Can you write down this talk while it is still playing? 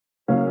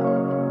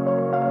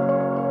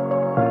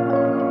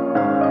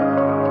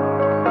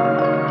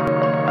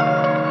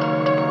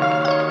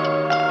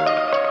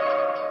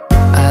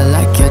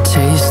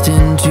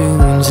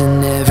tunes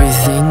and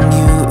everything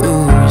you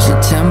ooze. The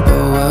tempo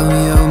of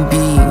your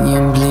beat,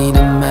 you bleed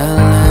a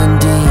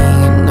melody.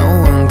 No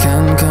one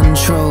can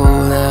control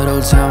that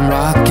old time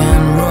rock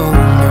and roll.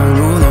 No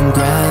rule of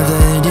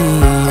gravity.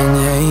 And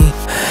hey,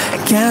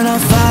 can I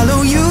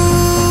follow you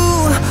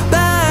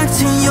back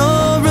to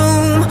your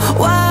room,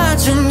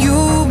 watching you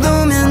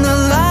bloom in the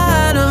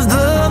light of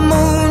the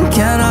moon?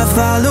 Can I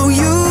follow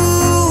you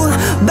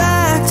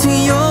back to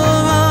your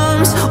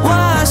arms,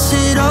 wash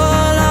it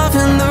all off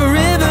in the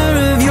river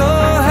of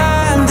your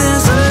heart?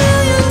 There's a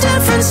million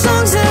different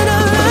songs that I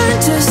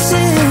learned to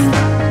sing,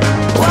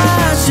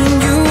 watching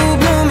you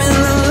bloom in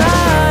the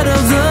light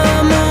of the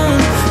moon.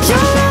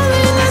 Your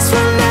loneliness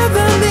will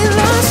never be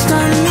lost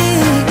on me,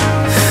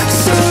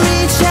 so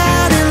reach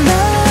out in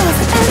love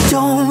and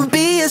don't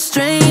be a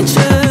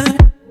stranger.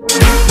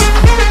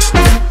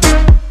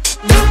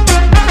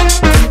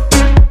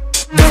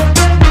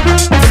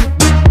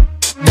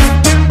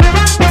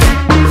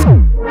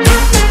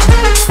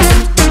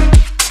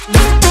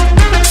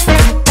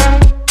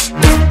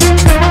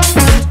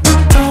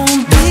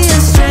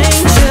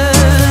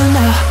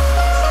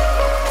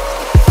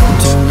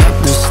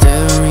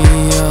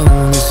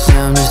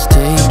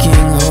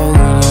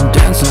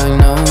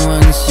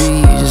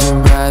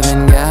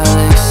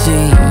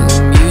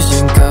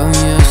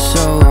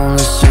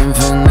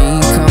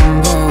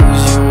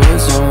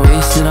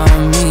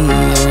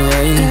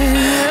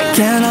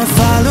 Can I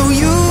follow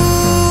you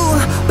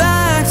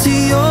back to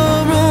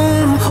your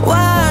room,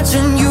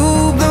 watching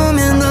you bloom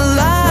in the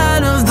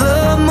light of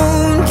the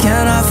moon?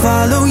 Can I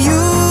follow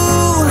you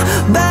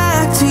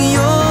back to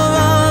your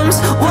arms,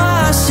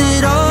 wash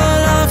it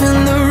all off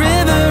in the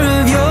river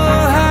of your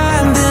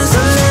heart? There's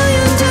a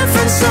million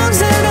different songs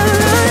that I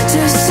learned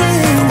to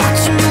sing,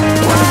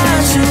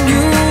 watching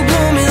you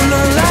bloom in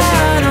the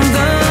light of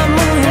the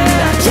moon.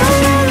 Your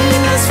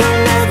loneliness will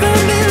never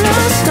be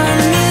lost on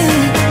me,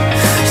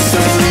 so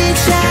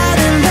reach out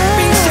and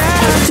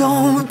love,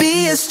 don't be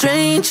a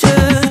stranger.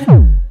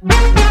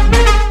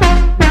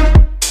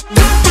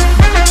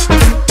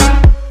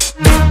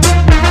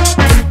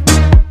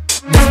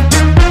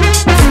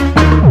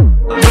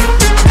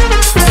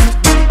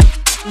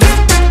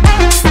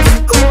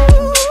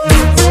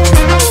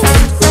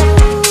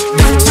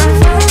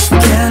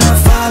 Can I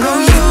follow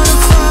you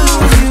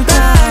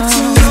back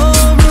to your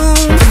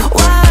room,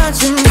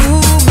 watching you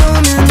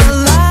bloom in the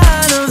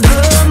light of the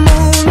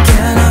moon?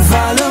 Can I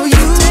follow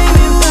you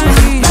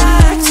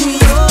back to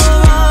your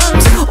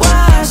arms,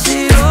 wash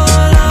it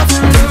all off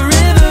in the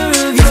river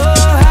of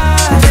your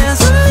heart?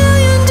 There's a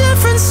million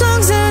different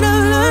songs that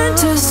I've learned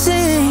to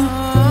sing,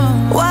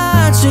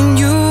 watching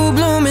you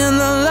bloom in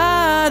the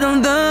light of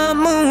the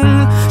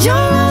moon. Your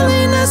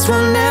loneliness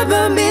will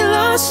never be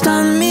lost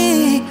on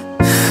me,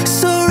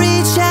 so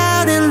reach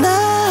out in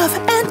love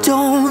and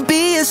don't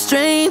be a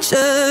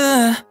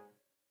stranger.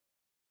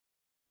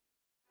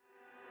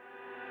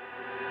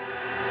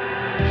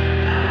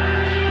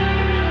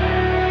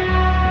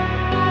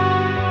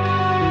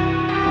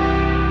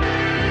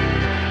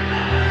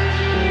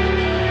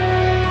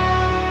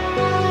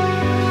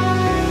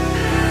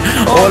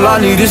 All I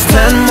need is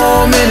 10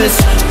 more minutes,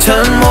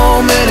 10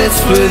 more minutes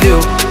with you.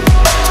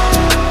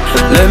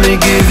 Let me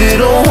give it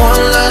a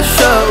one last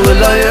shot.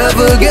 Will I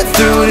ever get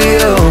through to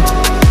you?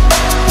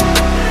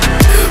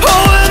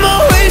 Oh, am I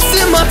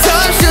wasting my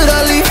time? Should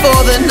I leave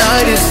for the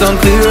night? It's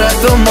unclear at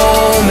the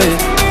moment.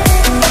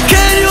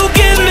 Can you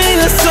give me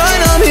a sign?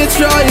 I'm here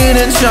trying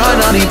and trying.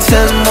 I need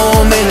 10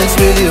 more minutes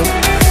with you.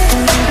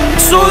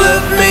 So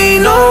let me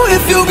know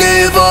if you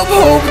gave up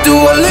hope. Do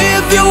I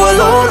leave you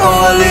alone or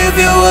I leave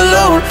you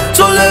alone?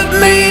 So let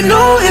me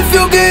know if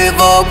you gave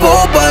up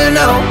hope by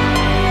now.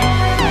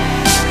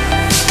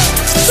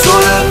 So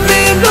let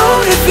me know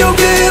if you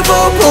gave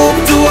up hope.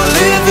 Do I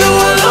leave you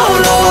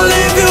alone or I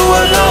leave you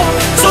alone?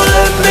 So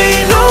let me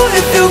know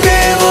if you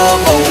gave up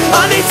hope.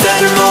 I need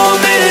 10 more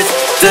minutes,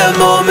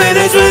 10 more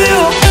minutes with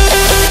you.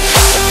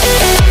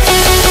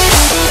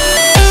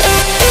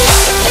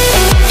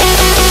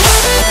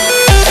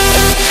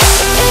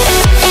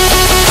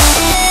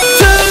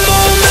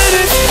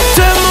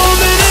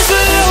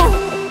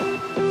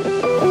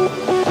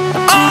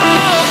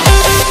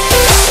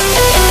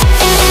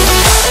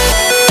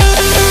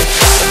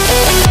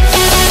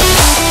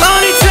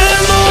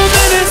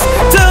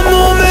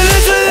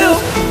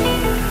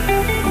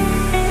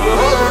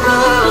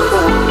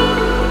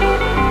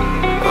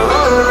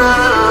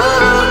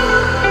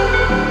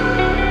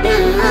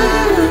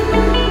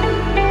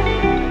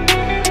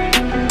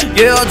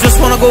 Yeah, I just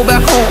wanna go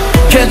back home.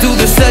 Can't do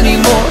this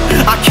anymore.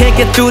 I can't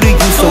get through to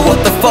you, so what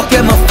the fuck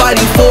am I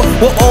fighting for?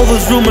 Were all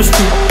those rumors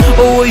true?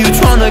 Or were you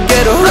trying to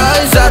get a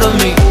rise out of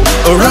me?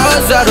 A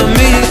rise out of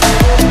me?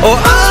 Or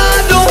I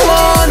don't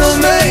wanna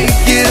make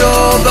it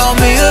all about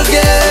me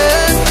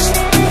again,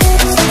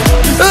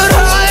 but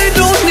I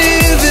don't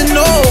even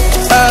know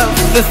half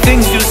the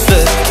things you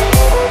said.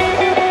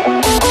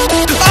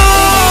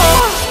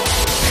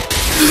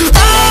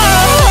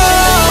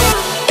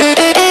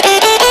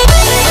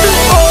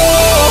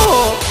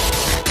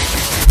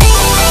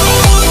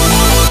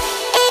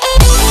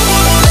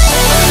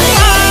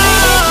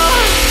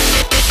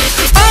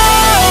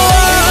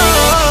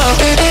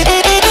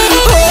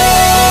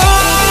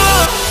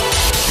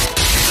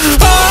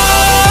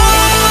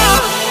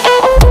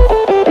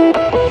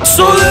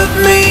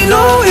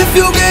 if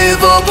you gave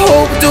up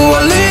hope? Do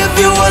I leave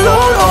you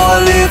alone or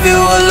I leave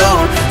you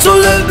alone? So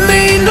let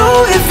me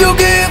know if you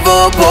gave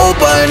up hope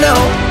by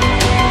now.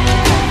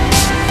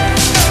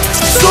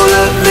 So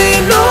let me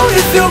know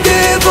if you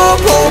gave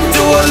up hope.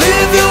 Do I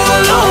leave you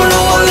alone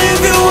or I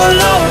leave you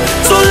alone?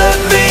 So let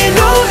me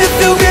know if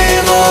you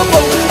gave up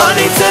hope. I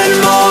need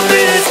 10 more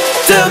minutes,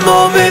 10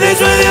 more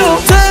minutes with you.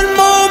 10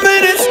 more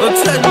minutes, or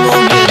 10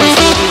 more minutes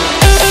with you.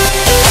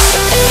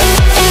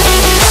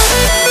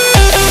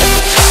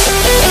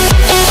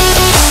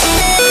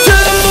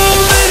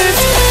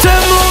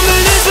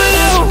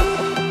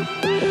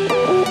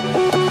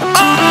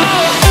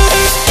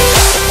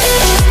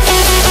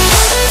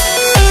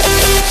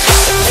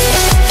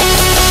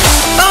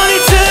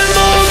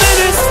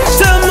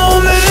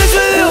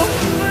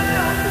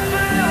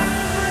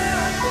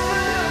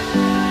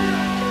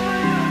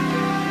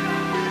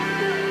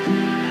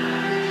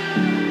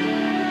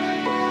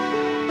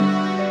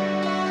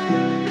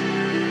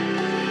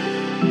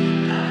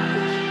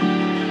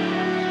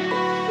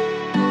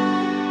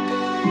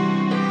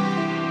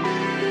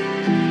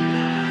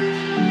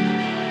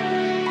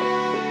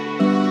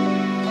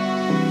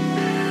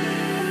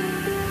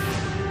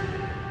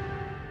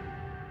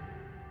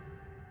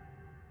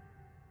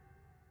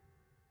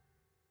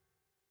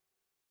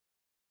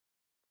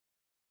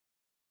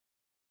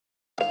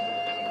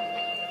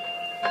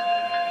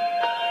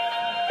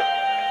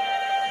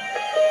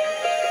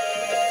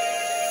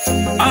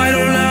 I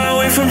don't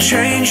know if I'm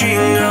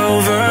changing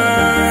over.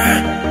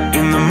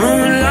 In the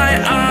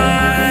moonlight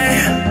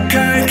I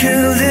can't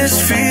kill this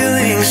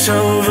feeling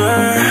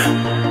sober.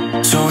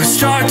 So I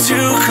start to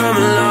come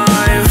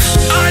alive.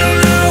 I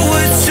don't know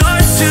what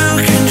starts to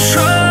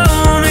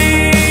control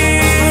me.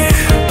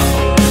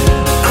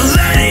 I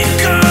let it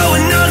go,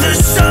 another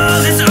soul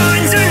that's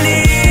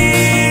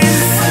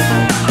underneath.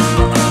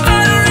 I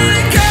don't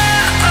really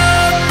care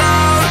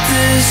about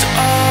this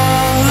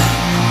all.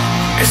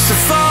 It's the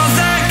fall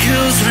that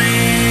kills me.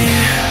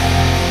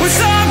 With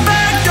our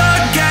back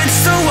against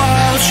the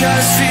wall,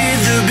 just feed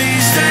the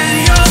beast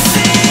and you'll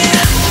see.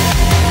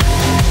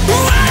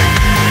 Wait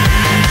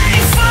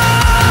for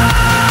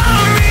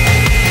me.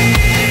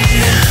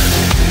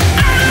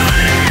 I don't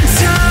wanna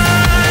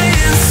die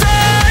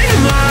inside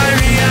my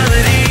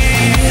reality.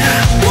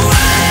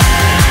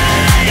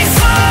 Wait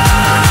for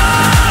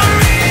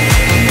me.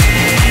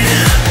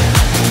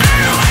 I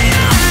don't want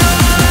your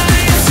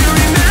mind to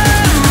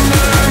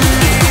remember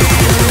me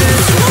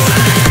this way.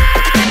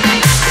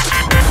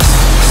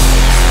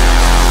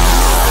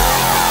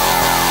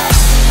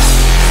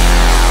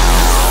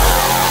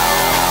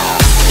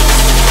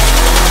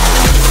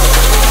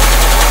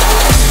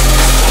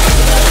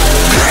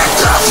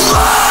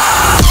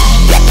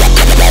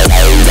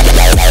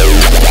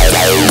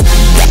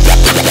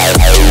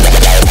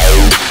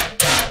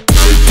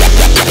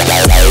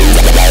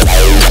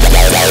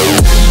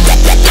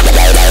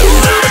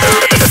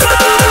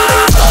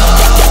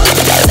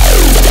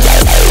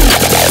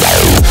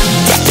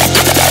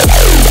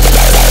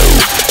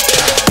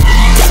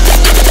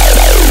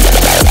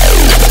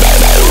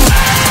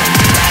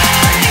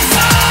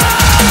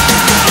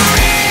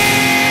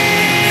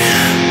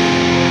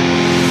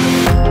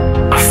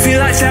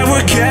 That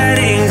we're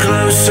getting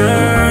closer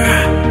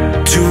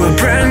to a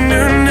brand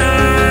new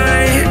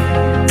night.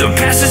 The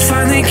past is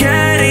finally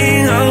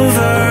getting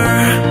over.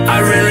 I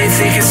really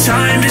think it's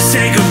time to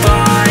say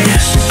goodbye.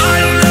 I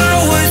don't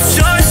know what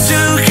starts to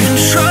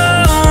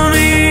control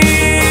me.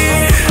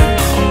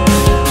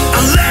 I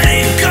let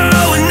it go,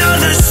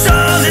 another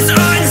soul that's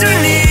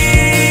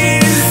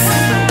underneath.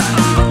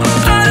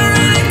 I don't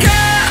really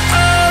care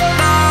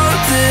about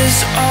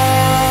this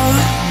all.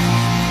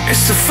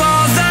 It's the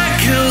fall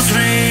that kills me.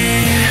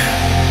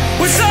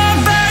 With our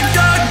back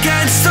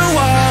against the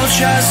wall,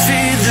 just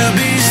feed the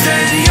beast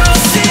and you'll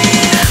see.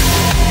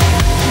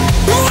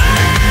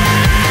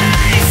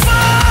 Wait for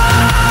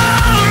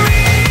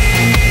me.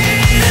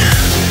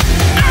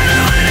 I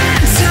don't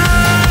wanna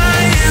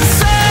die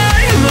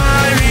inside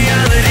my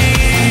reality.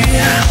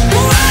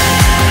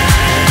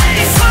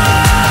 Wait for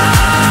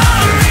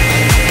me.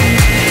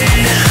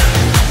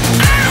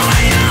 I don't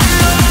want your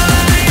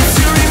mind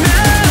to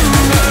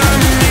remember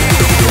me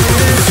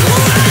this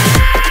way.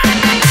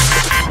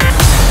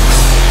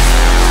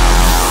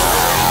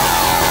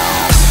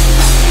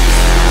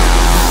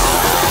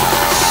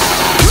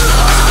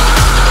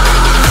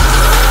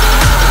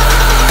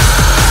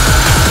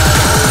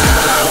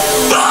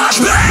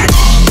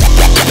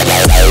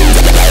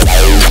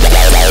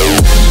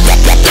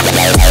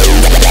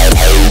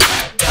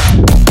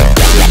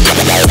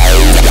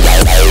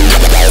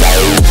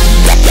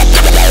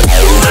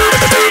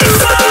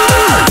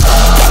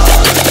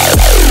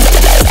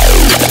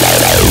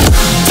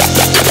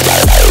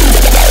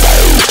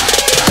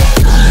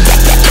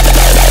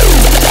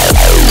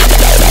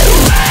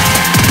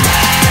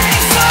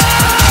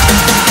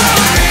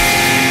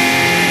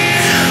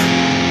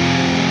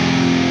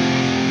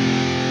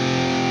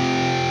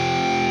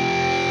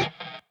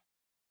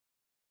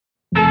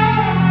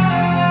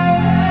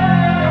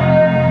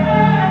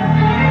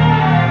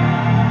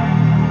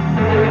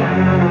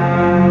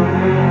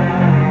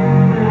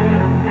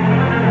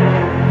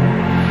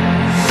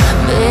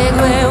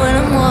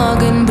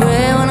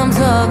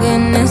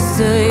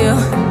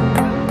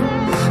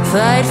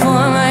 Fight for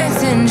my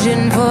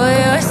attention, for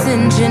your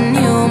ascension,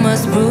 you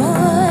must prove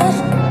it.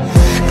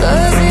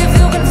 'Cause if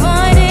you can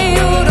find it,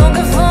 you don't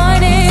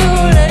confine it, you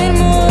let it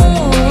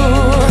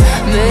move.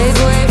 Make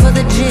way for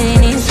the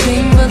genie,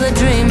 scream for the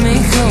dream, may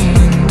come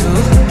into.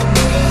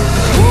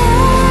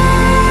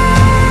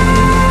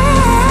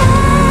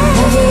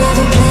 Have you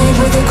ever played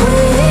with a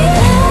queen?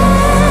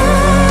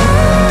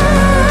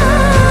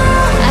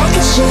 I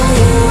can show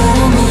you what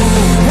I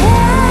mean.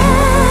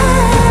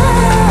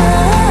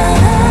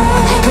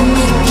 I can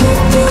make you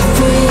feel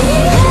free.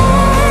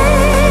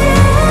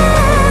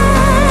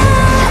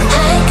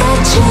 I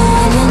got you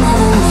and you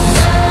never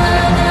leave.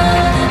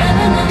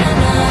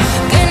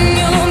 Can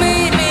you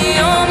meet me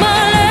on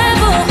my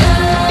level?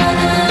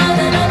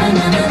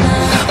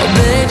 Oh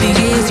baby,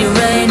 is your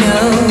reign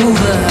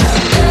over?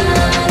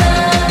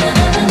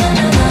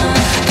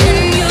 Can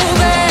you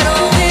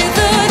battle with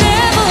the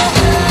devil?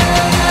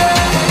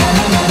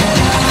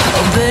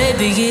 Oh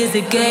baby, is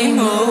the game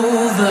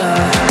over?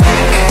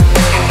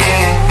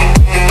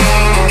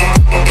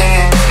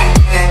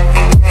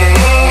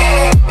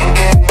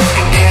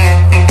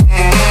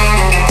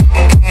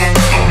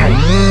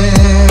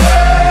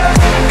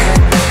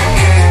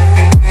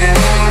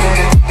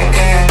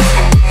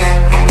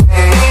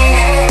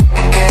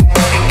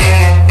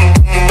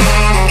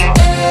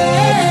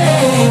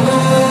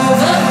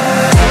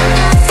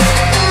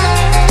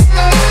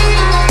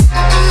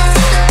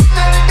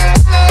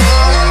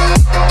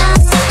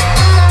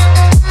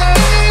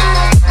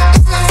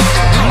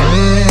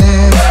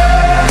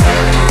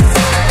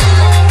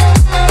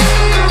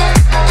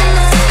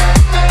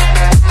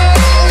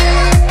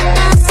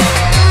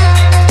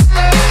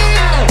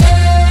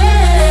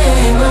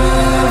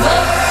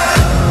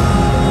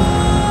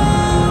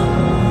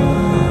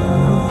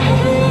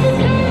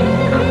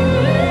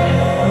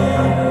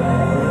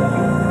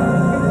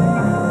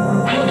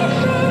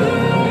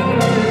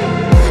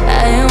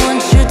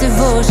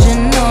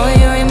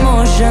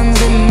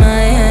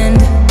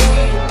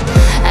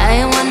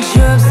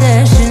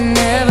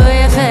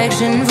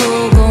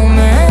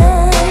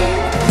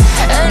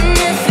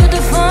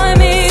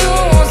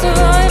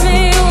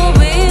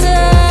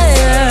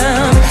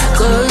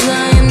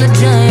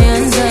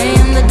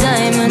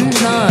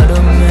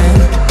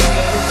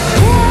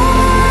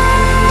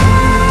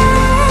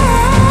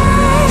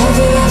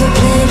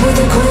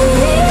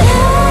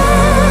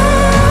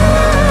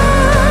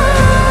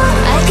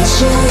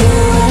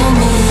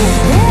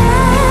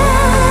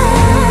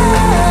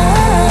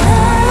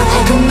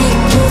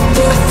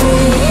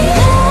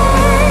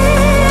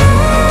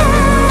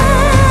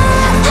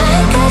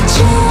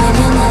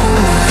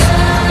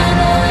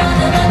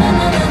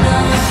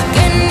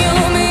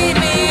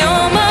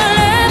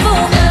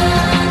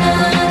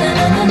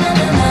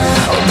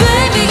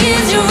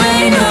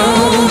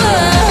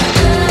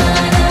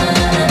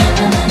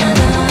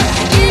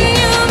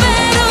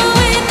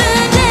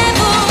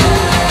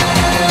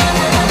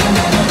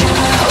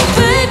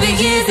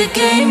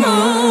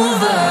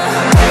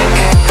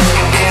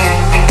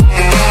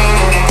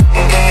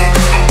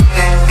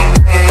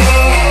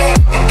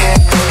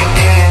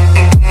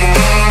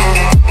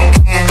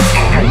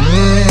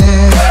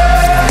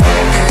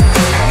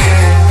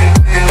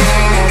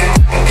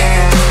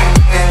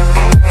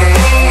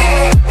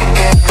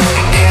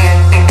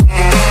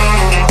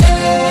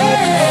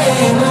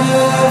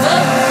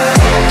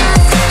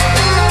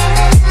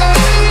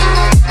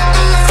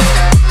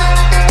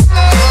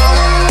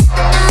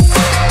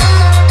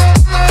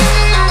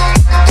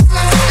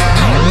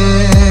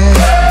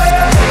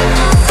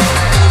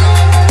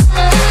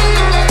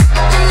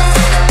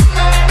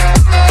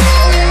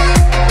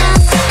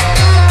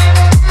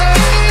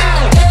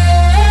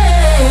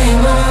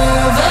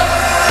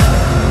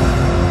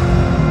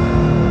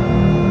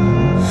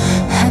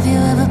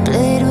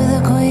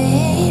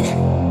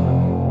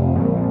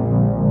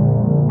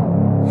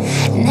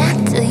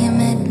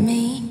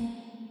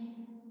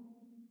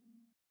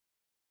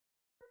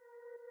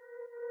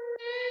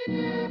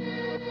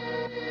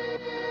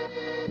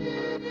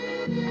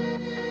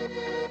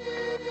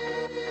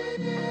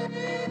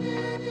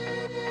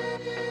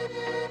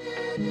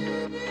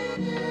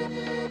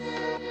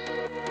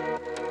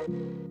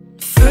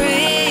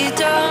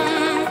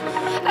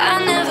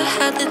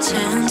 had the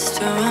chance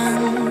to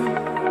run,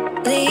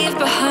 leave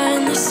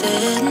behind the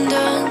said and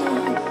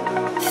done,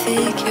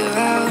 figure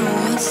out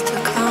what's to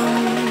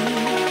come.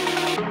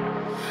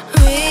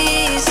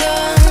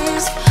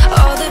 Reasons,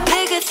 all the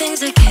bigger things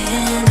I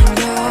can't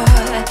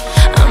ignore.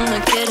 I'm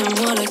not getting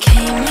what I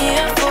came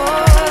here for.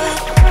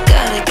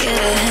 Gotta get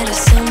ahead of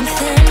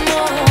something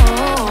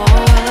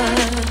more.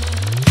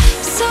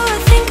 So I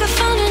think I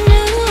found a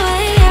new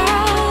way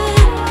out,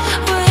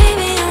 way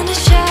beyond a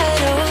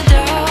shadow of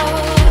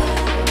doubt.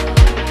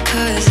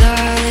 'Cause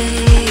I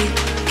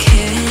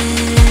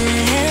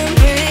can't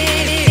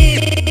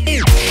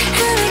breathe,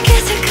 and I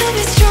guess I could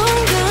be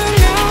stronger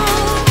now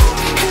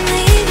and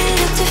leave it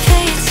up to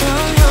fate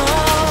somehow.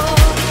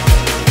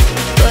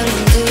 But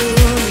I'm doing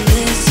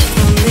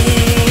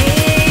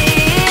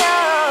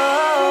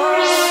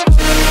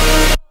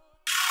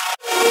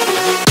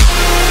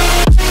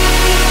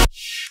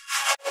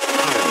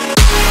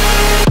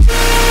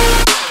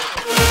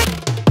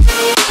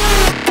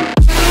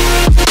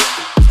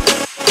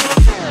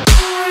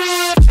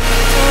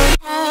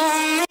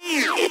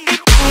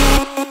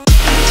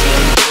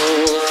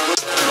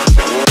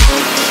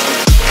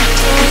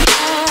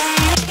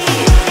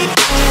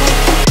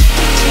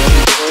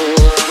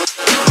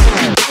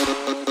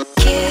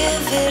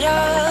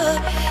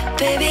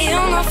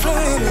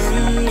fooling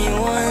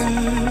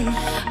anyone.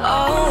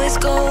 Always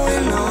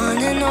going on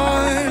and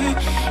on.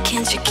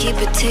 Can't you keep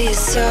it to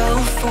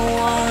yourself for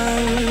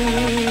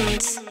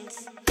once?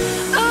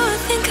 Oh, I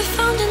think I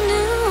found a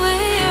new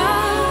way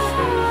out,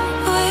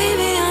 way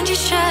beyond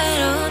your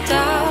shadow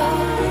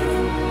doubt.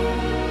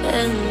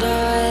 And I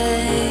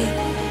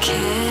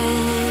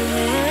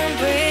can't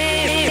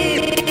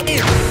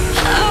breathe.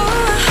 Oh,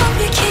 I hope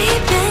you're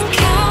keeping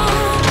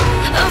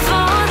count of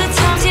all the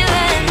times you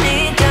let me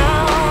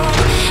down,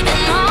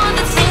 and all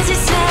the things you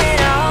said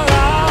out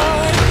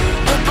loud,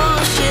 the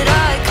bullshit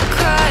I could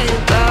cry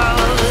about.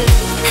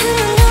 And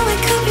I know we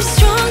could be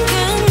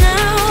stronger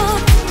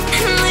now,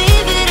 and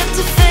leave it up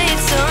to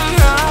fate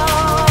somehow.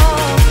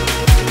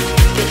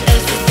 But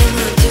everything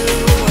I do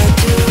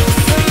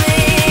for me.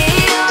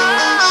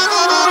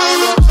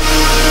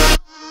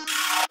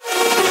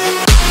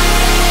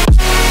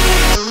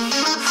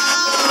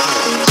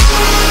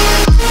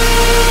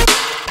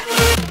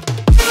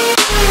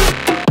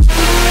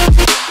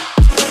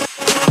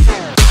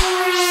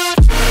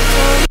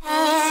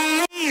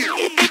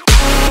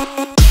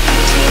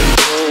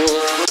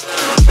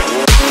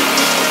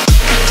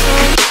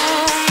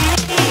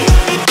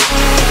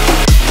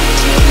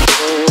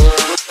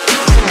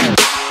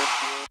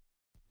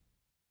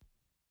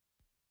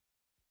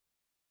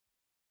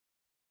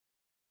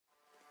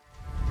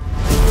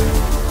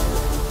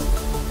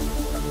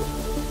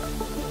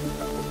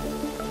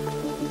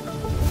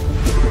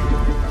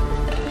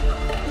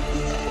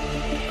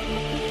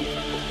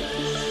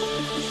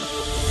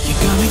 You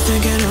got me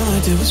thinking all I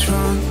did was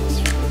wrong.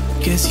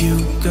 Guess you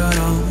got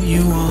all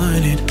you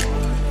wanted.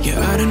 Yeah,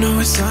 I don't know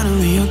why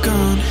suddenly you're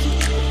gone.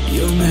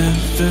 You'll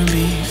never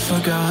be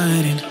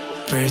forgotten.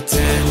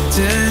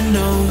 Pretending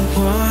no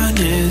one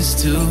is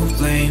to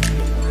blame.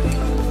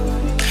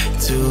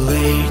 Too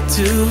late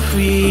to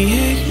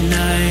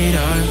reignite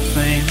our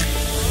flame.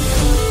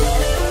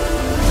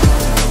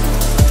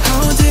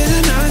 How did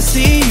I not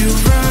see you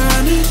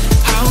running?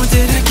 How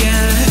did I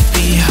get left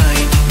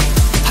behind?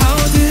 How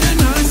did I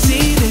not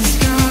see this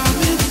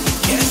coming?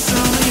 Guess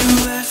all you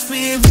left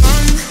me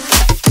run.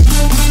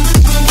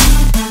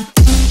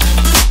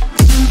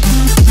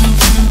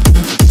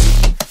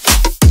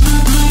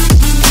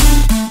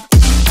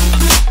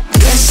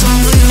 Guess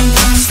all you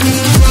left me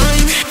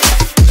run.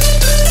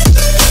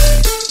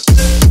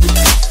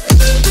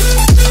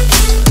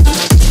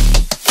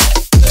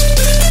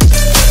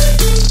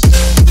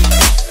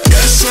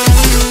 Guess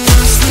all you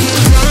left me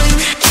run.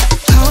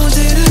 How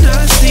did I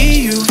not see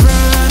you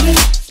running?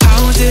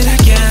 How did I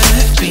get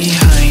left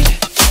behind?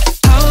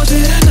 How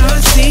did I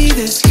not see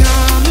this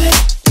coming?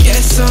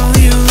 Guess all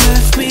you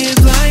left me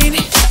blind.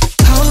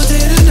 How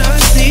did I not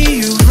see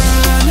you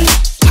running?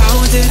 How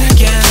did I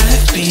get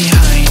left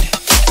behind?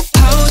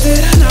 How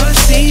did I not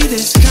see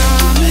this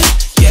coming?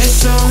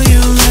 Guess all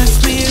you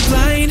left me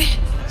blind.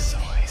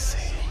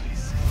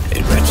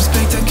 In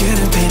retrospect, I could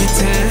have paid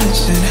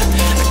attention.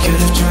 I could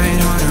have tried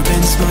harder,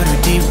 been smarter.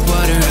 Deep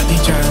water, I'd be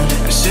drowned.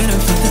 I should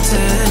have felt the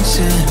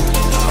tension.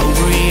 I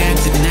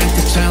overreacted and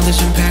acted childish,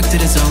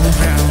 impacted us all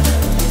around.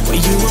 When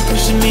you were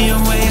pushing me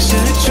away, I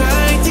should have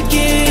tried to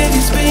give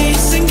you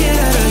space and get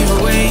out of your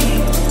way.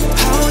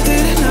 How did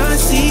I not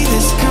see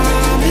this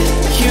coming?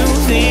 You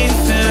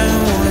leaving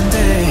one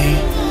day.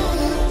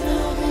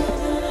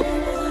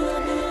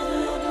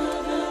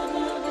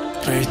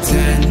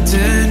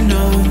 Pretending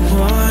no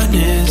one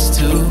is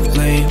to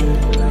blame.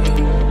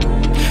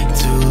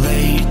 Too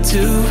late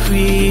to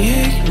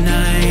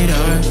reignite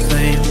our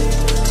flame.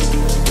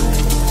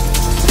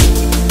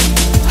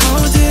 How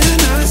did I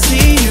not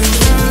see you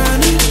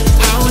running?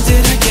 How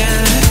did I get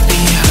left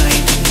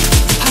behind?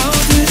 How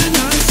did I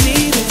not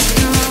see this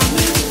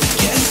coming?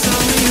 Guess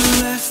all you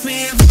left me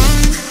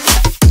run.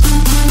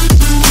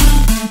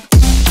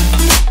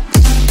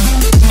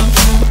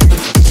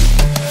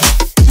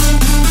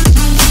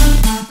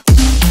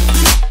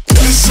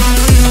 Guess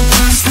all you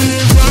left me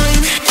run.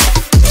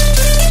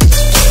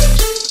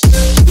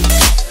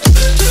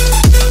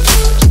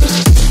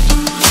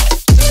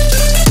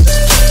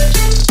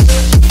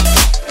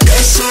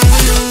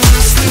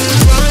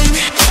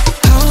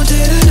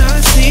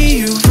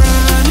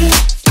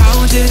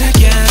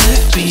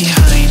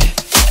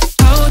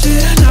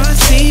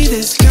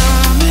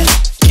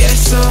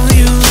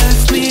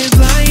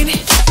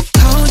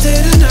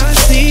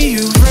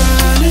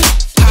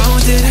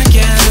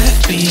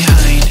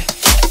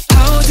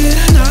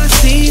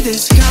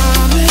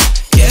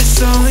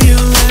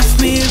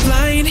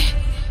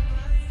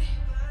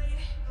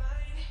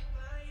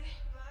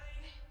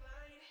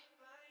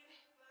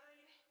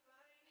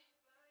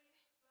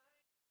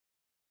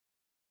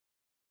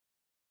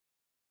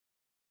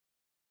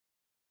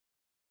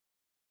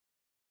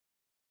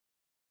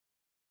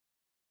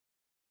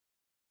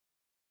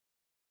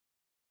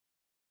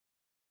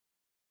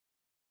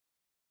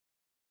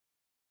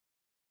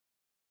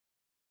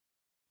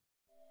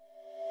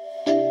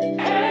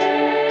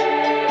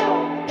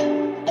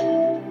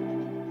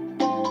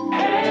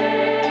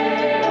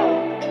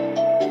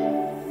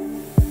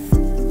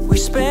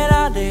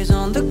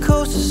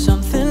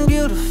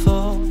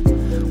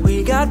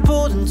 got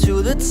pulled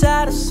into the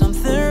tide of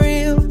something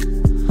real,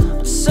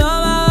 but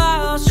somehow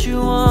I lost you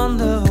on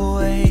the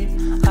way.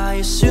 I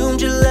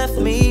assumed you left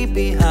me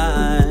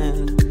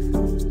behind.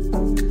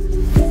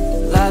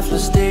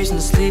 Lifeless days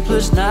and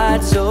sleepless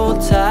nights, so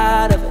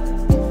tired of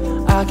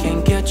it. I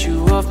can't get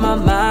you off my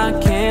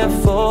mind, can't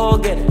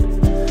forget it.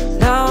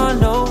 Now I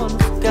know what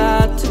I've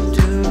got to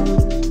do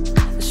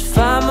is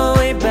find my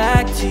way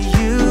back to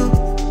you.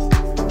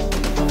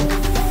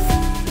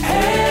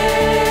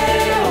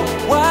 Hey,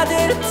 oh, why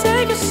did it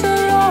take us so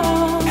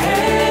long?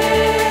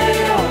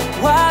 Hey, oh,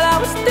 while I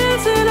was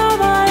dancing on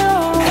my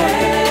own.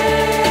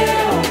 Hey,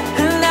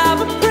 oh, and now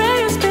my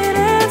prayers been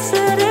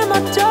answered in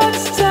my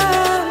darkest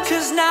time,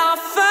 'cause now I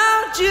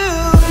found you.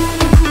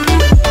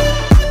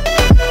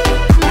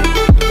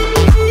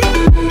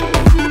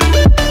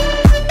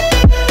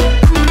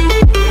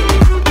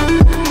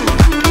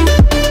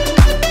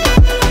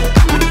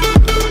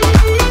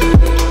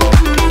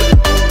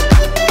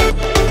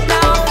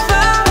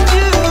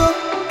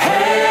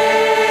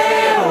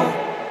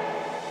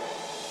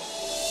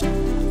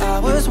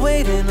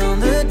 Waiting on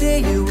the day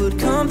you would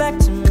come back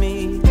to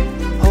me,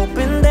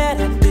 hoping that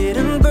I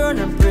didn't burn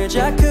a bridge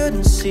I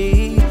couldn't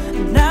see.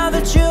 And now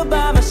that you're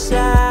by my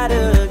side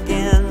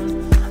again,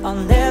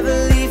 I'll never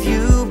leave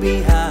you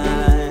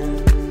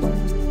behind.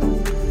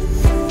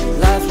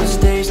 Lifeless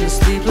days and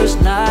sleepless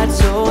nights,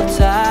 so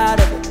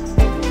tired of it.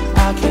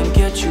 I can't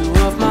get you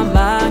off my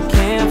mind,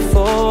 can't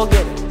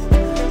forget it.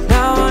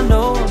 Now I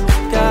know what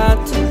I've got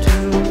to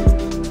do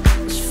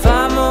is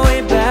find my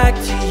way back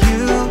to you.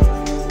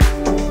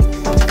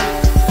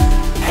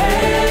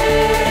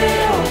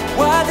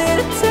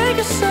 Take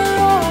us so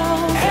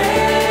long.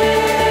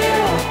 Hey,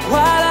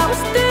 while I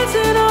was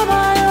dancing on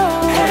my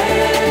own.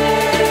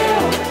 Hey,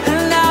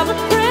 and now my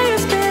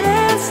prayers been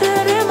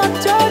answered in my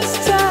darkest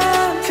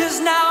time, 'cause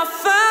now I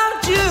found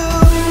you.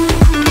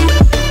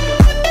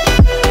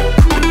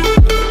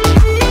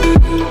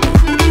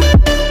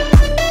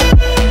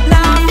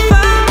 Now I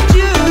found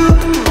you.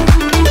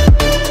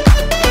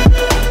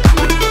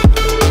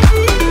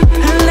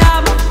 And now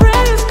my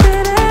prayers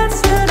been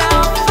answered. Now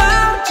I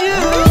found you.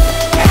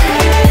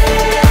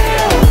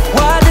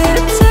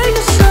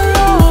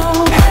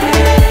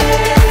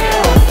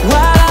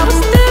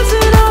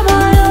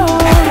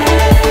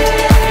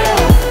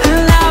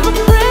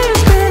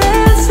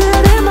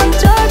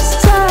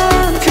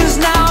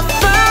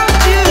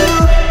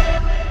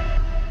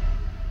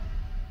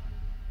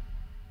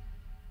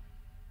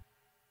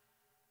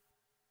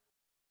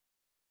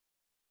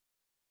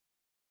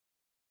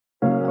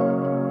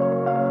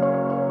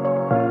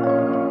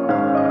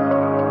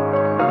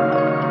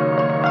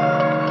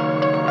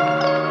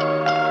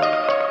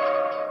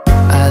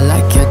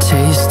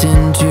 Taste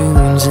and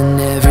tunes and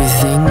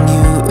everything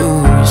you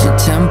ooze, the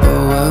tempo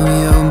of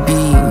your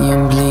beat, you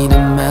bleed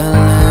a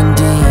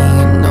melody.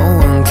 No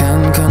one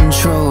can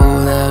control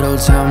that old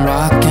time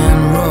rock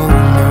and roll,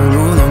 no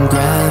rule of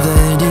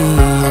gravity.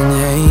 And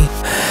hey,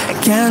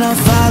 can I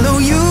follow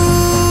you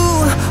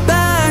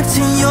back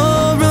to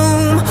your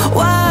room,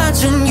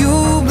 watching you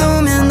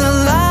bloom in the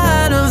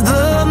light of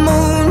the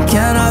moon?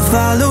 Can I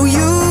follow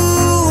you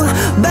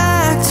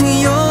back to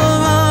your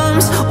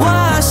arms,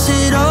 wash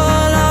it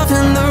all off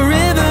in the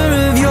river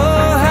of your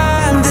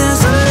heart?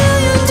 There's a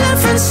million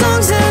different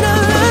songs that I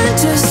learned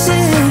to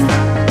sing,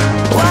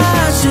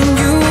 watching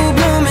you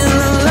bloom in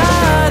the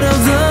light of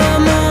the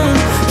moon.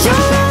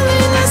 Your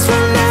loneliness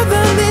will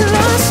never be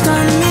lost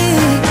on me,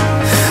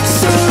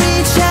 so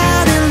reach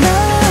out and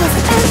love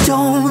and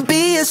don't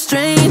be a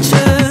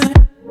stranger.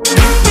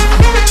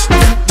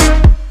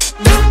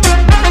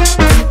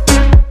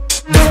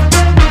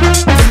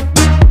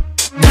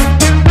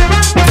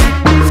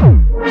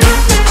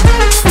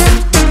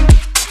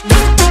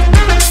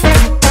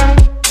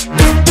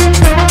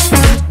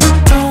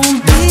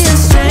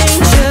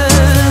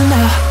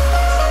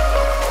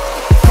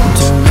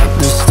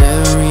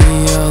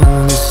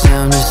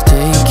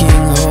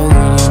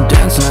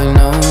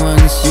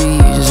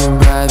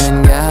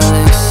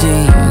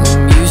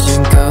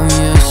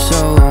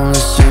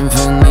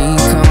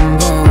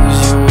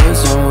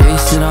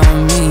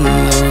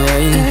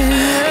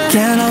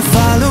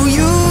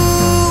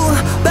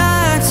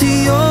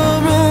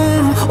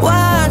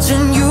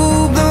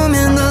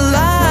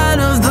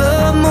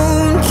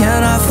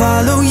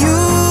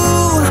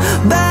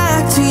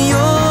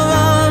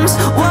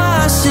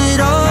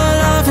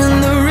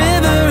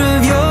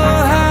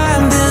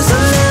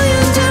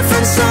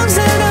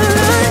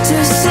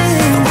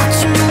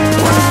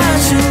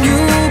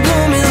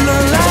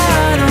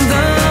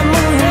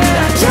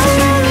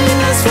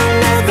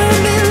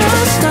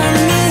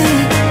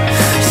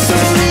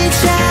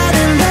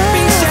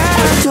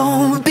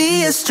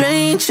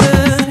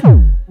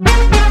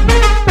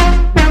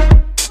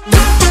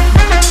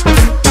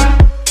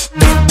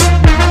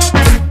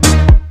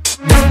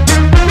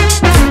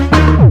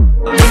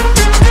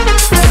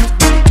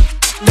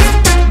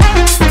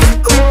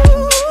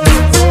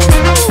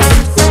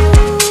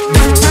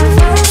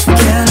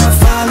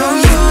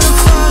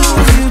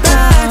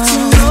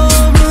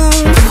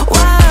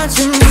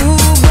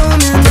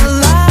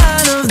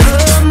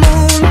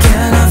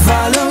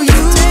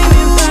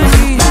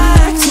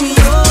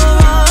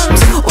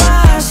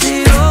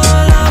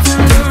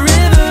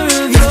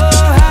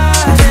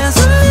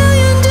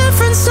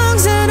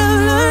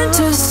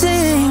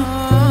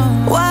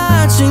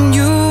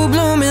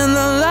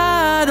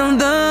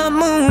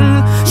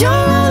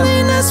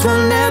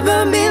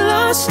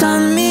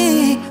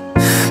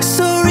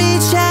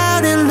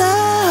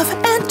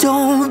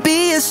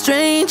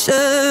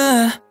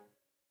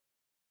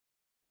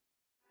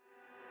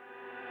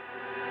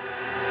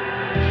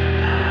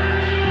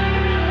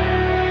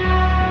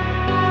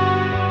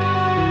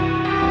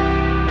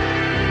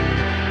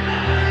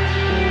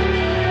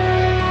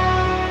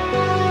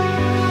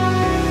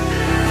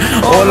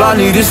 All I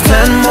need is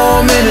 10 more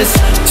minutes,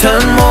 10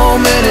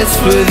 more minutes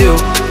with you.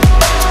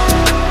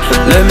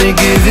 Let me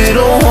give it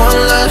a one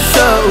last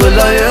shot. Will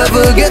I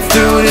ever get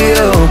through to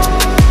you?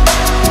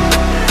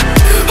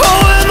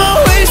 Oh, am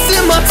I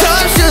wasting my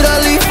time? Should I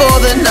leave for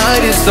the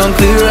night? It's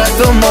unclear at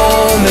the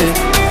moment.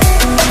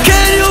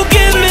 Can you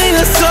give me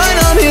a sign?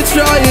 I'm here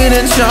trying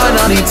and trying.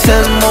 I need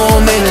 10 more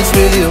minutes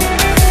with you.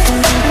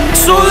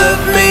 So let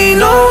me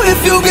know if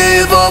you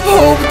gave up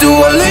hope. Do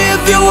I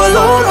leave you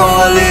alone or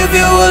I leave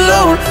you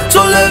alone?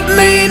 So let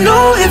me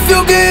know if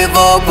you gave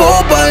up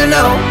hope by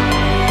now.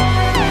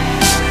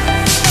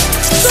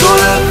 So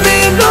let me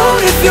know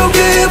if you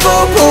gave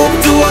up hope.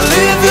 Do I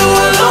leave you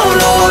alone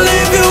or I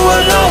leave you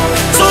alone?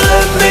 So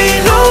let me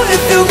know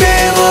if you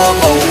gave up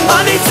hope.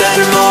 I need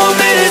 10 more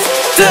minutes,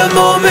 10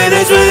 more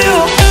minutes with you.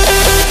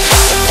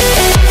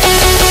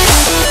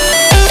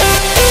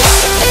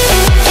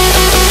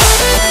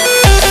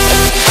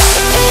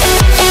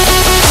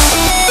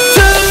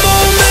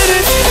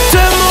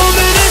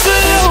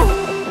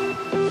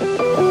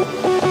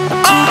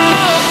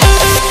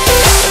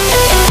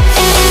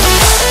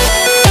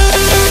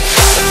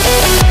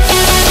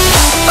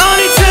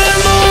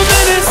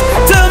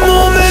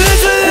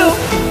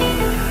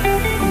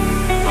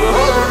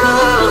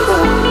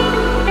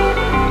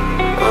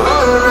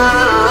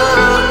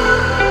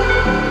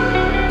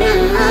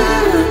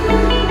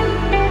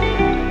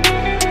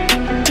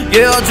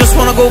 Yeah, I just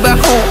wanna go back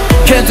home.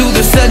 Can't do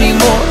this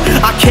anymore.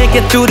 I can't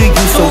get through to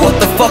you, so what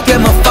the fuck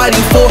am I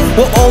fighting for?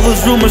 What all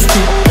those rumors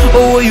true?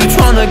 Or were you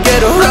trying to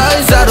get a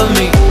rise out of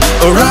me?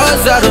 A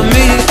rise out of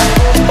me?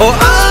 Oh,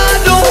 I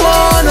don't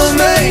wanna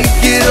make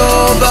it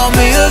all about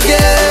me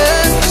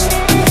again.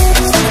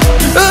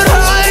 But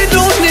I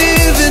don't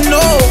even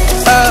know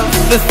half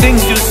the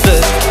things you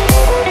said.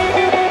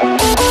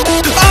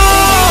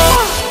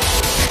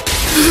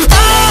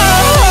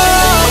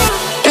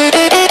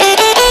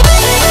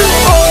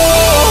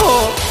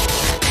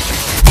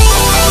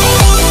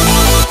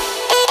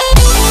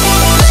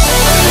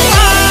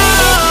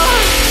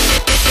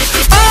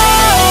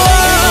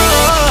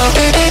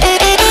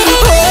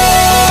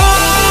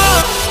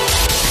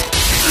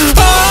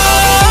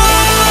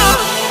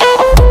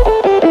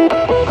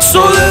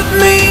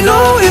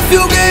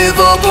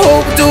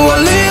 Do I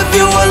leave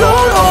you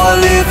alone or I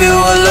leave you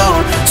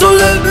alone? So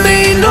let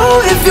me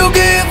know if you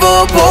gave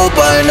up hope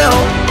by now.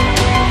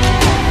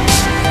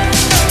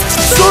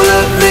 So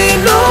let me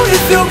know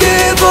if you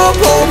gave up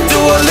hope. Do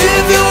I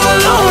leave you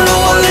alone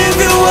or I leave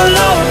you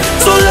alone?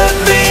 So let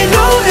me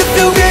know if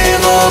you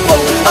gave up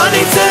hope. I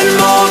need 10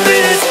 more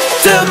minutes,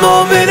 10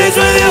 more minutes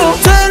with you.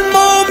 10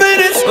 more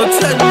minutes, or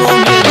 10 more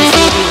minutes with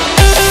you.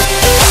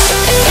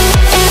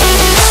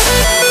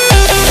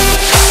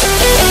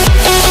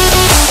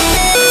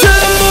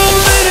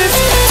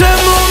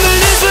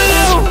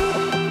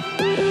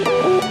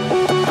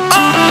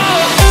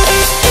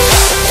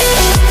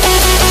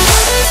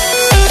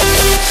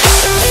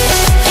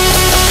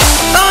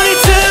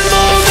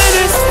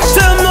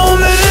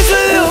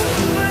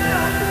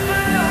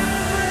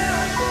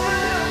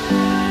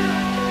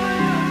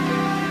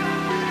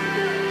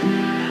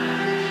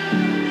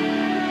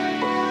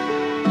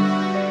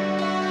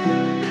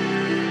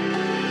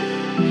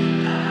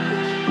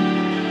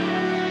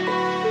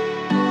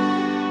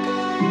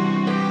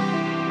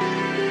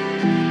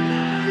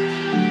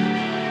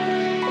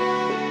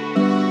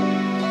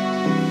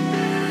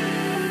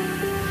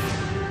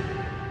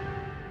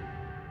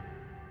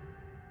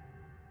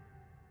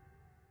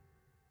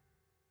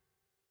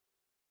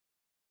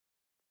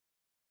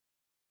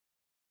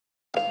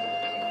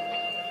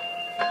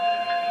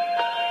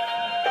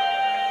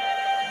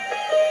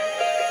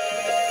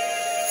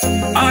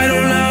 I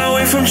don't know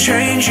if I'm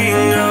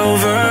changing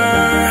over.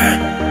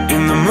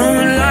 In the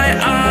moonlight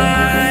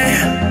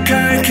I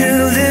can't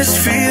kill this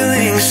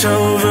feeling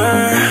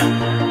sober.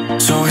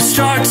 So I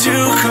start to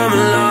come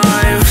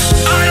alive.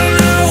 I don't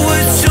know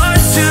what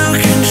starts to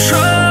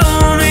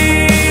control me.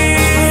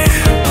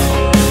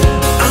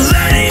 I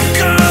let it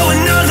go,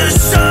 another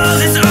soul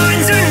is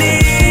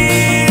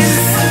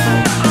underneath.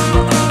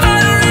 I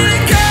don't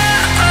really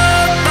care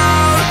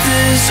about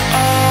this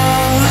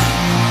all.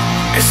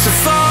 It's the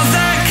fall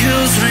that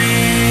kills me.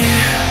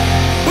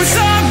 With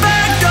our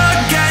back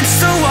against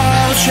the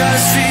wall,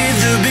 just feed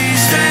the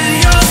beast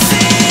and you'll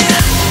see.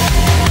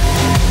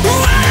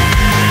 Wait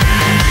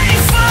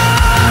for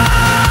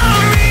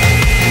me.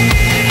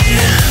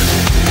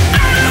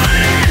 I don't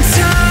wanna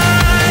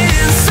die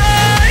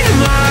inside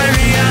my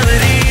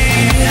reality.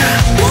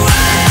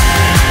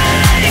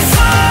 Wait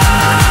for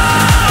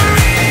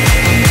me.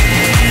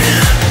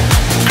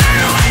 I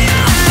don't want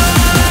your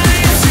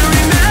life to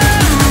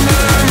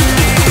remember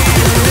me.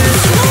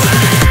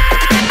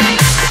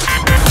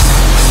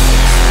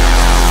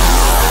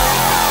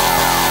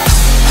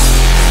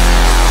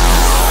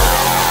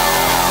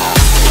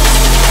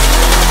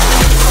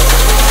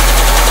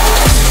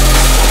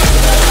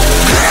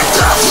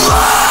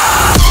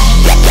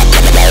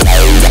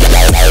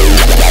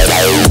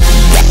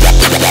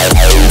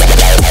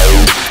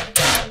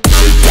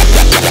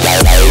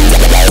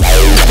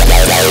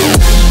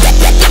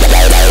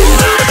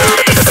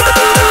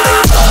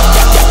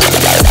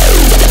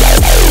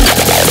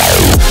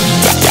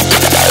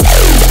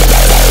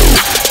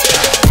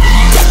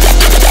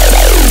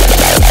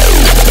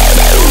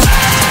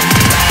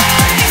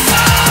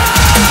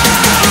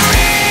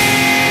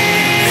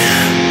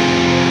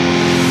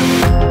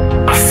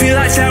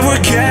 lights that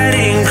we're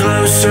getting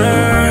closer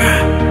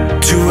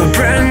to a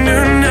brand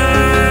new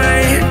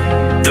night.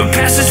 The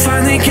past is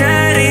finally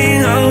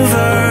getting over.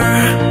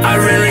 I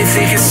really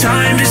think it's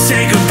time to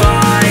say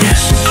goodbye.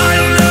 I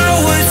don't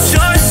know what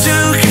starts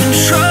to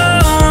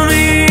control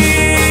me.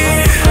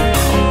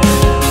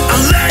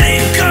 I'll let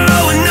it go,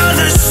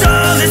 another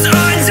soul that's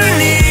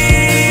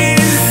underneath.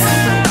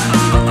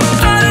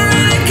 I don't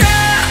really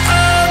care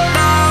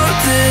about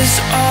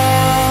this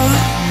all.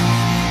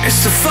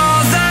 It's the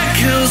fall that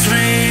kills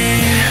me.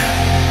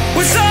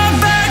 With our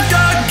back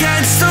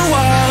against the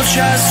wall,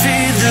 just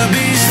feed the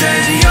beast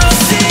and you'll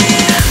see.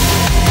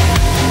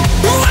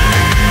 Wait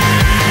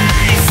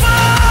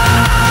for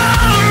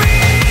me.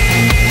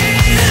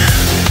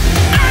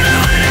 I don't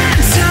wanna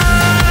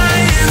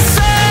die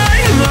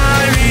inside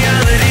my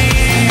reality.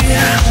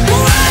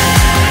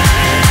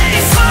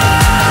 Wait for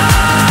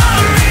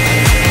me.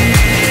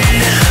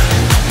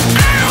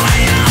 I don't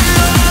want your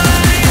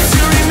mind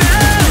to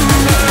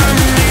remember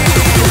me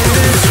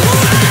this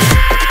way.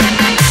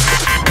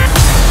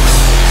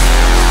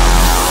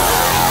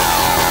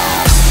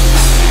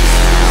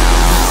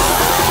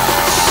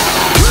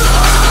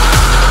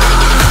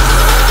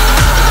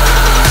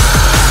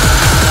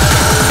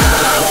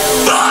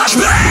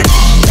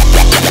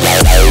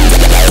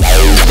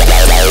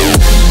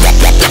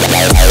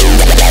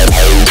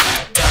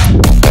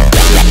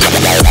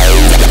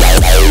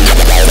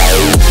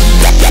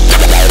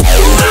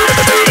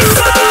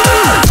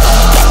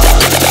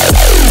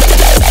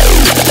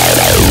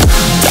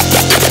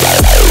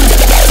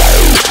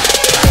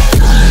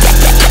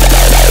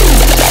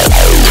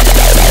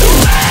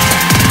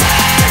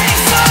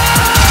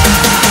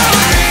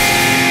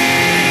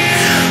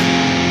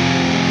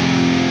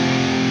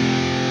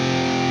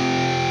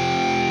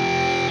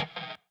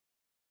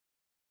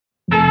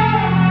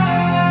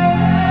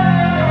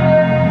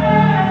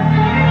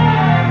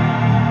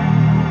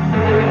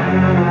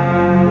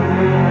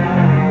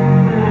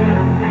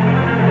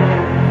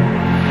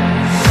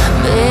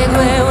 Big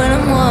way when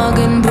I'm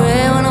walking,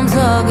 pray when I'm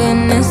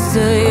talking this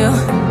to you.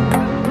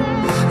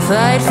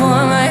 Fight for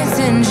my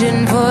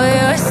attention, for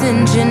your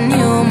ascension,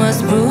 you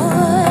must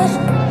prove.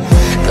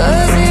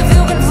 Cause if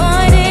you can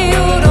find it,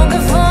 you don't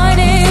confine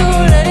it, you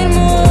let it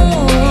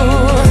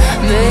move.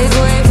 Make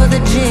way for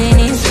the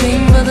genie,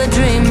 scream for the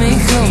dream may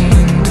come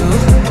into.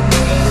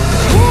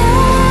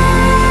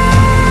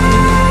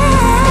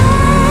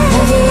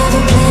 Have you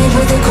ever played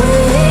with a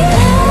queen?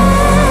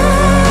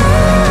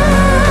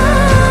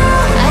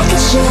 I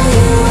can show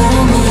you what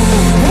I mean.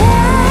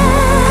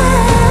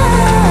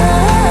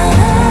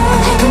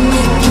 I can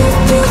make you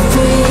feel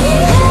free.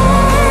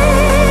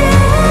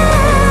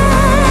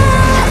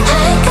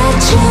 I got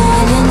you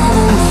and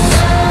another me.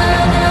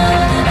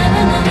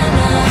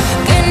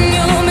 Can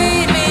you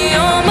meet me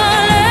on my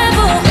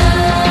level?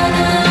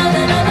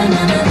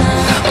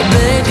 Oh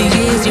baby,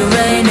 is your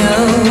reign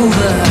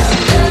over?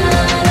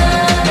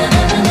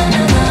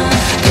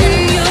 Can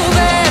you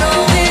battle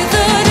with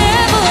the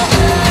devil?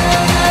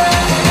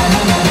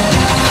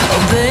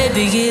 Oh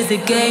baby, is the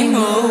game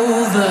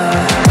over?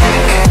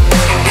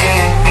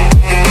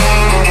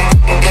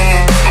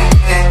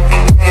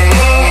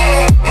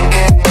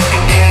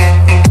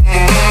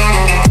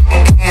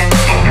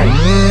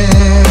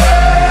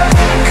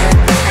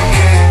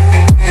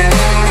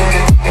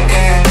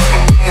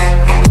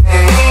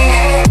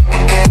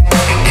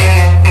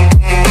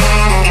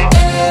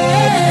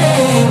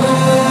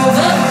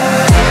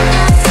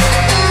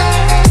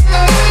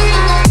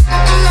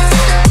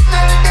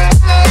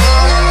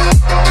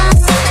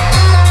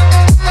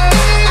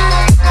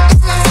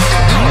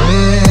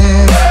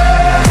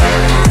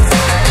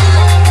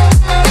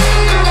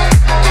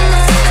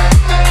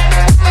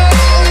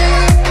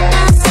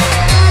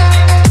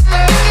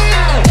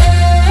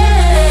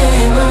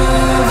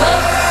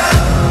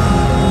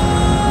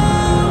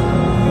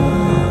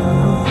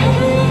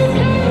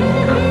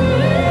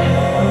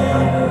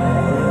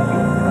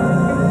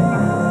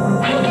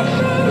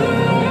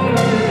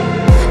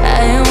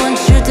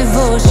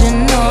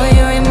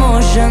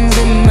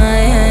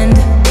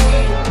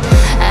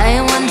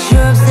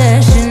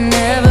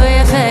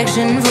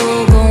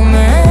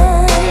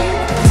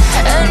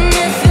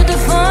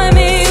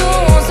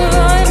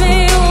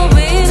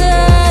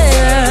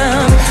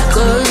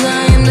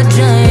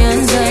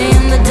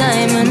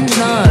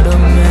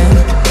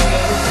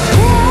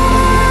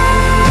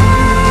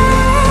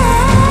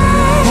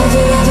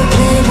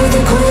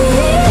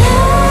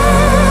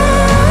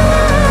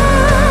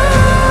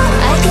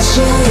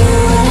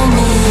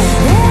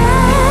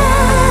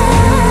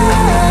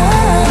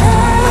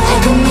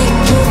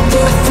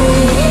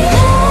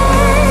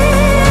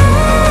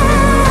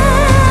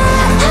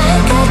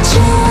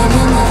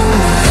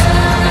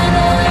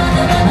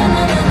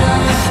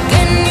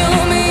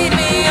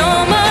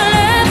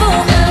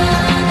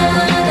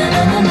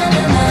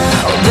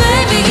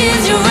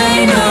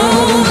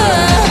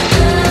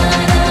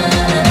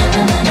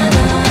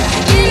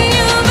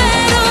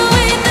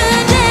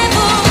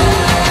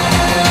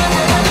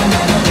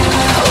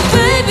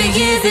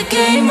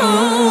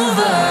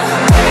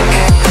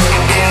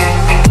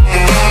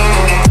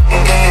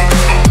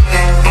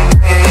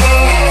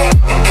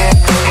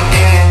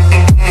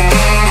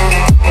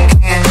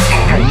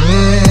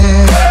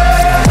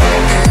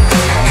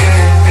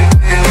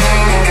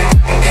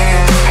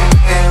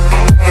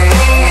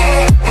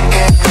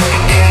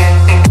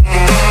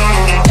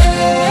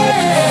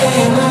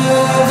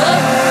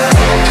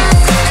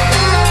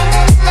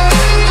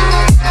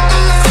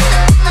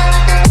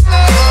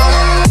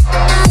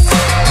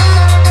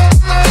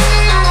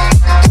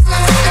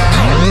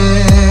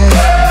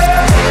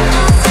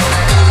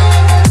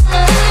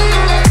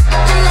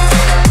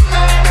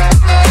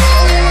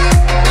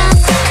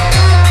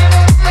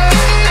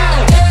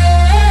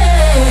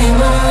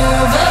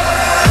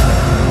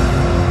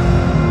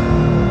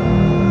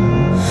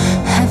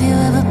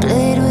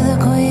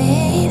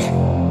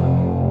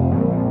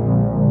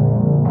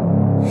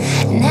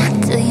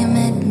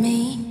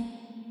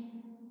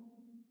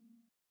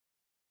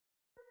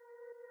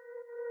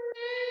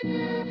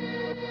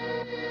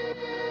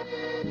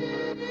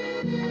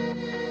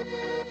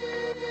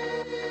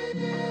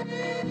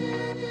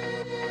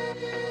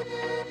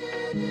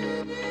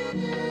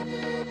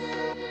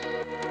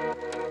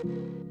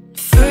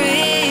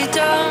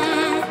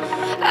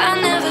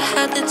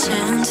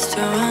 chance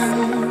to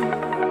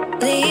run.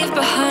 Leave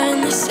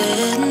behind the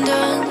said and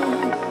done.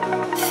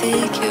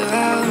 Figure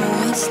out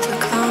what's to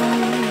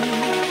come.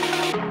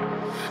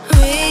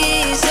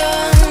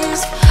 Reasons,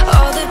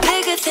 all the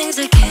bigger things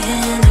I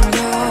can't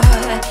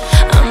ignore.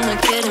 I'm not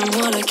getting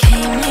what I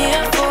came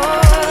here for.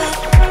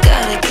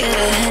 Gotta get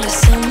ahead of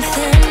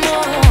something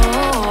more.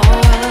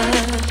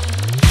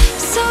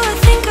 So I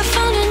think I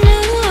found a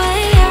new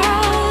way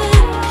out,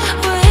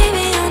 way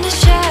beyond a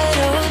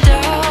shadow of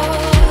doubt.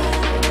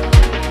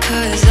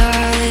 'Cause I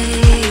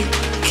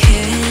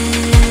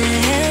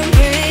can't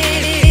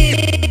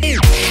breathe,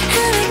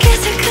 and I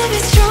guess I could be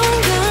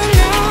stronger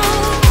now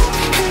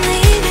and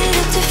leave it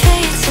up to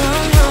fate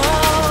somehow.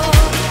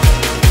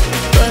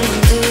 But I'm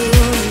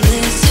doing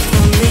this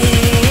for me.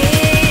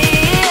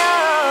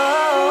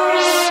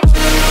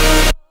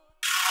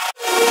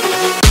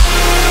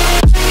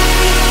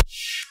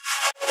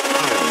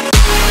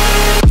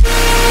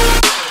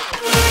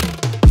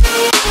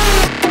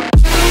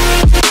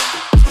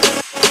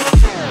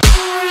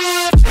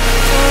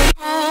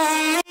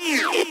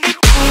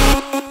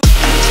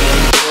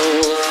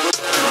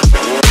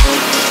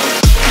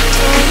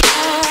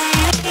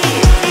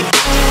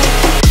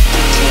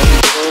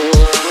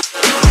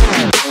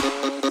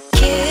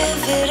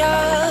 Give it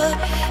up,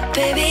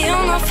 baby,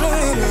 I'm not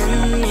fooling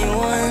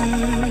anyone.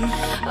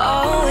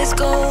 Always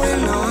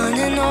going on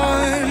and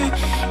on.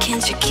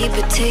 Can't you keep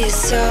it to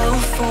yourself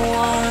for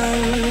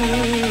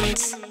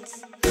once?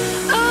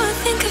 Oh, I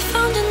think I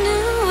found a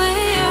new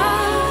way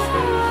out,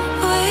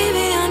 way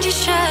beyond your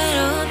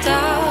shadow of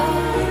doubt.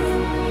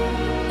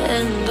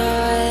 And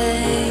I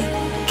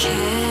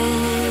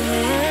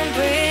can't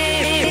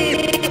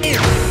breathe.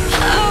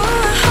 Oh,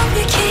 I hope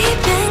you're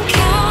keeping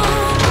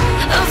count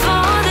of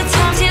all the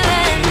times you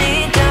let me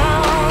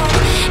down,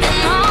 and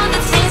all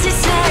the things you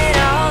said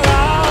out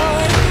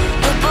loud,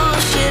 the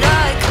bullshit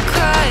I could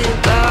cry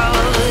about.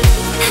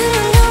 And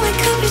I know we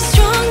could be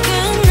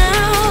stronger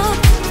now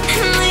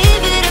and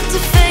leave it up to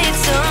fate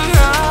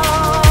somehow.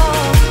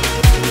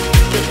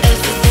 But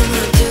everything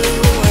I do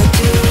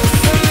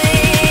for me.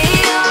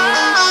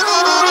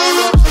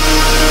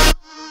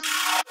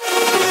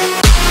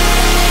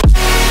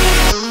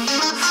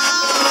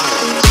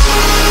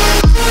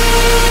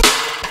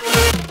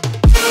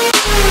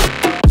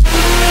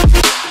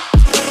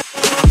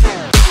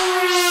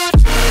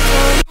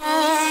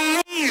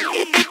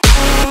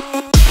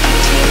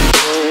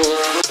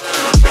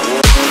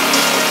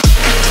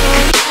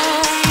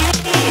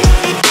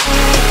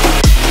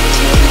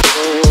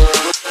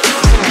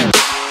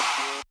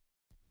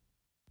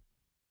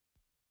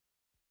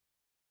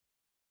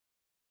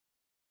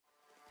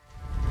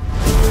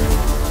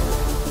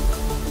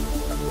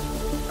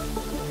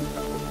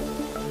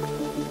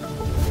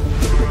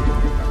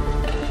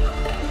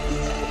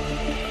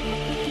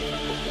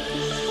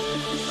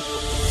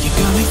 You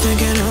got me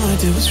thinking all I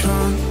did was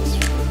wrong.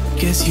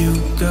 Guess you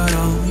got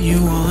all you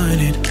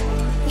wanted.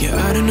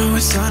 Yeah, out of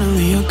nowhere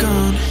suddenly you're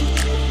gone.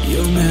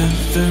 You'll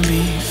never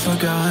be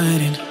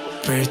forgotten.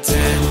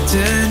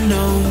 Pretending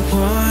no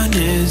one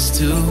is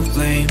to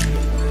blame.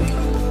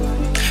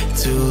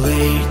 Too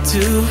late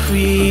to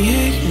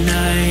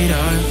reignite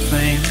our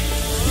flame.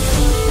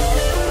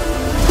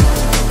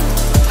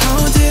 How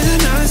did I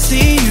not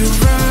see you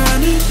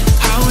running?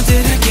 How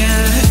did I get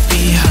left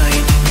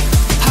behind?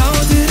 How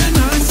did I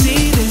not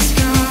see this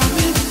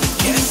coming?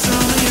 Guess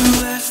all you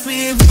left me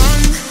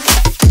run.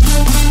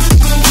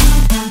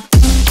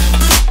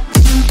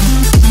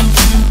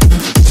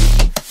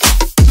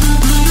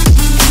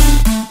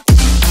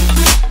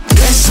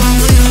 Guess all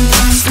you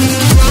left me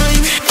run.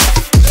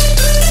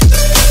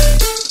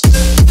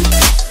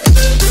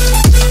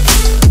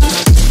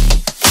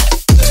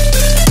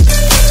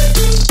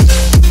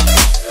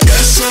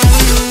 Guess all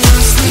you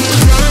left me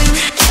run.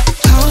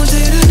 How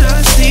did I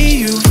not see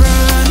you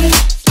running?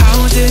 How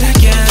did I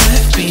get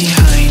left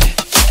behind?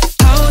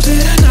 How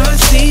did I not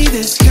see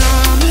this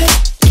coming?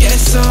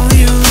 Guess all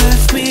you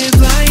left me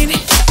blind.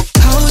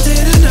 How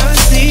did I not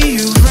see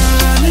you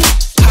running?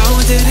 How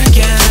did I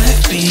get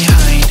left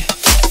behind?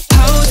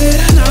 How did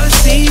I not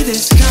see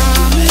this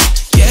coming?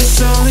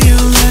 Guess all you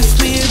left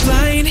me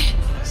blind.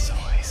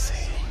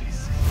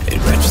 In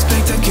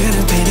retrospect, I could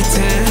have paid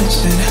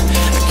attention.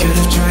 I could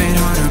have tried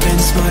harder, been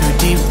smarter,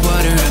 deep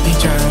water, I'd be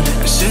drowned.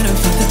 I should have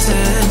felt the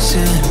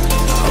tension.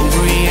 I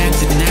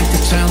overreacted and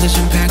acted childish,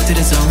 impacted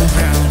us all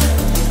around.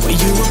 When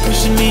you were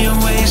pushing me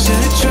away, I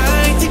should have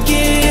tried to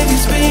give you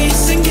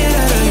space and get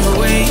out of your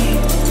way.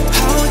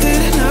 How did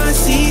I not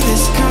see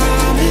this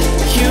coming?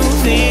 You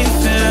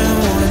leaving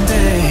one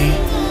day.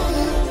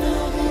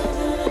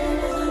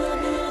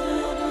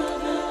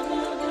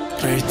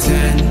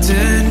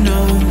 Pretending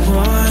no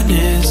one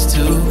is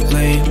to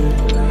blame.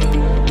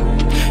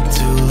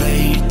 Too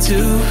late to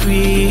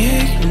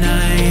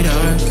reignite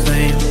our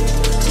flame.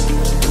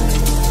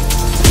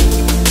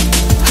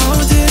 How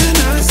did I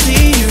not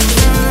see you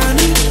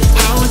running?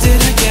 How did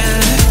I get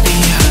left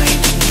behind?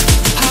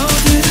 How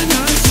did I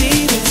not see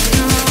this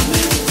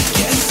coming?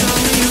 Guess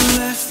all you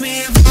left me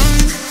run.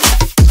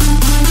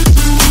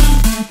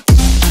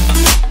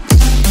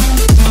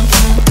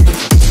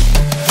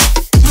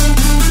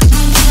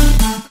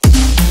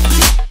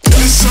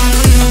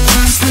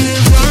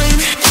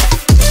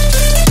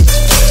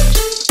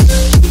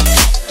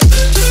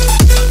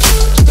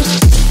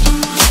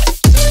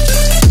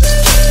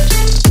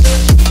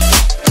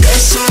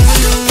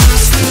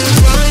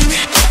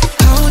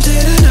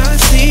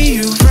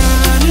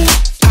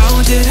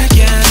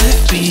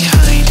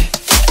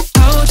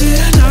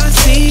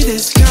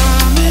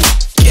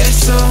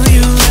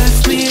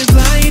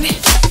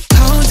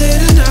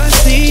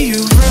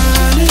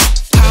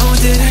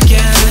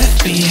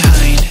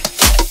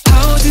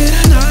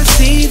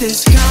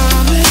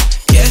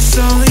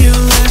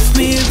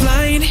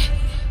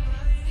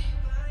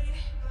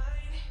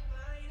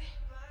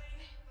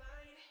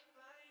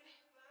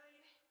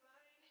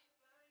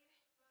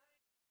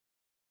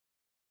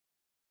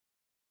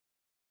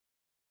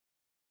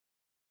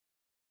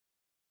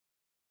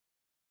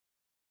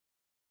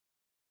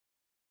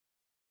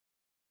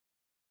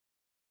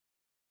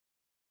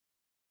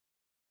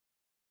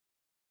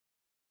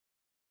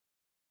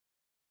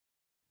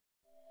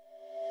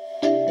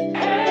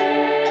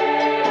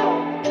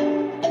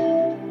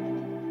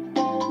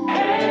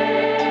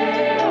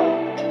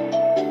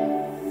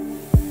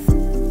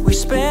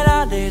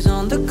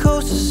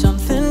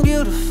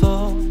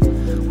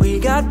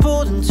 got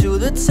pulled into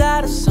the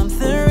tide of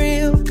something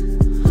real,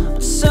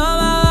 but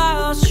somehow I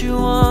lost you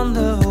on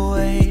the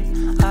way.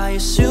 I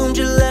assumed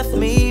you left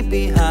me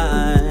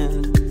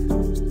behind.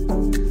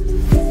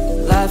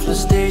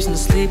 Lifeless days and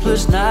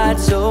sleepless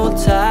nights, so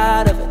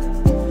tired of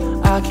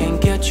it. I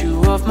can't get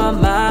you off my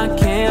mind,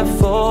 can't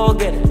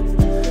forget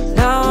it.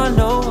 Now I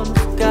know what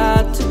I've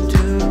got to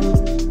do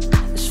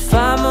is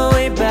find my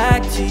way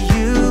back to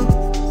you.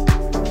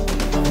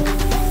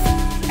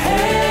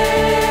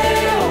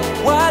 Hey,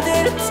 why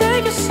did it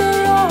take us so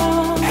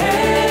long?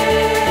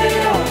 Hey,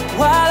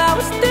 while I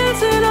was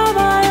dancing on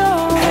my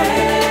own.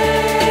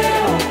 Hey,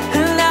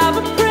 and now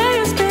my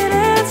prayer's been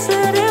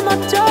answered in my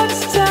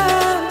darkest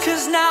time,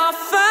 'cause now I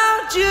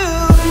found you.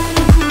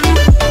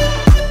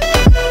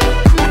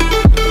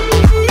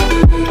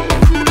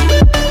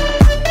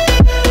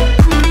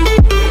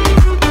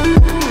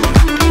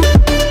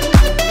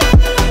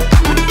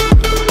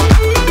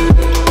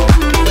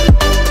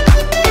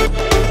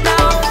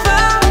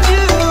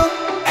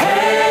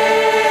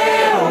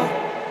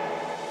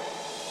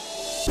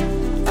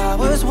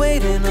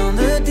 Waiting on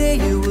the day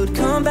you would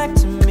come back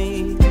to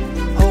me,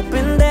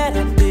 hoping that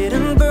I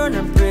didn't burn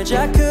a bridge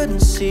I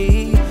couldn't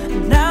see.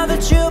 And now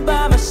that you're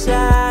by my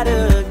side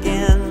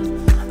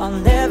again, I'll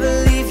never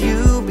leave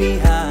you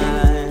behind.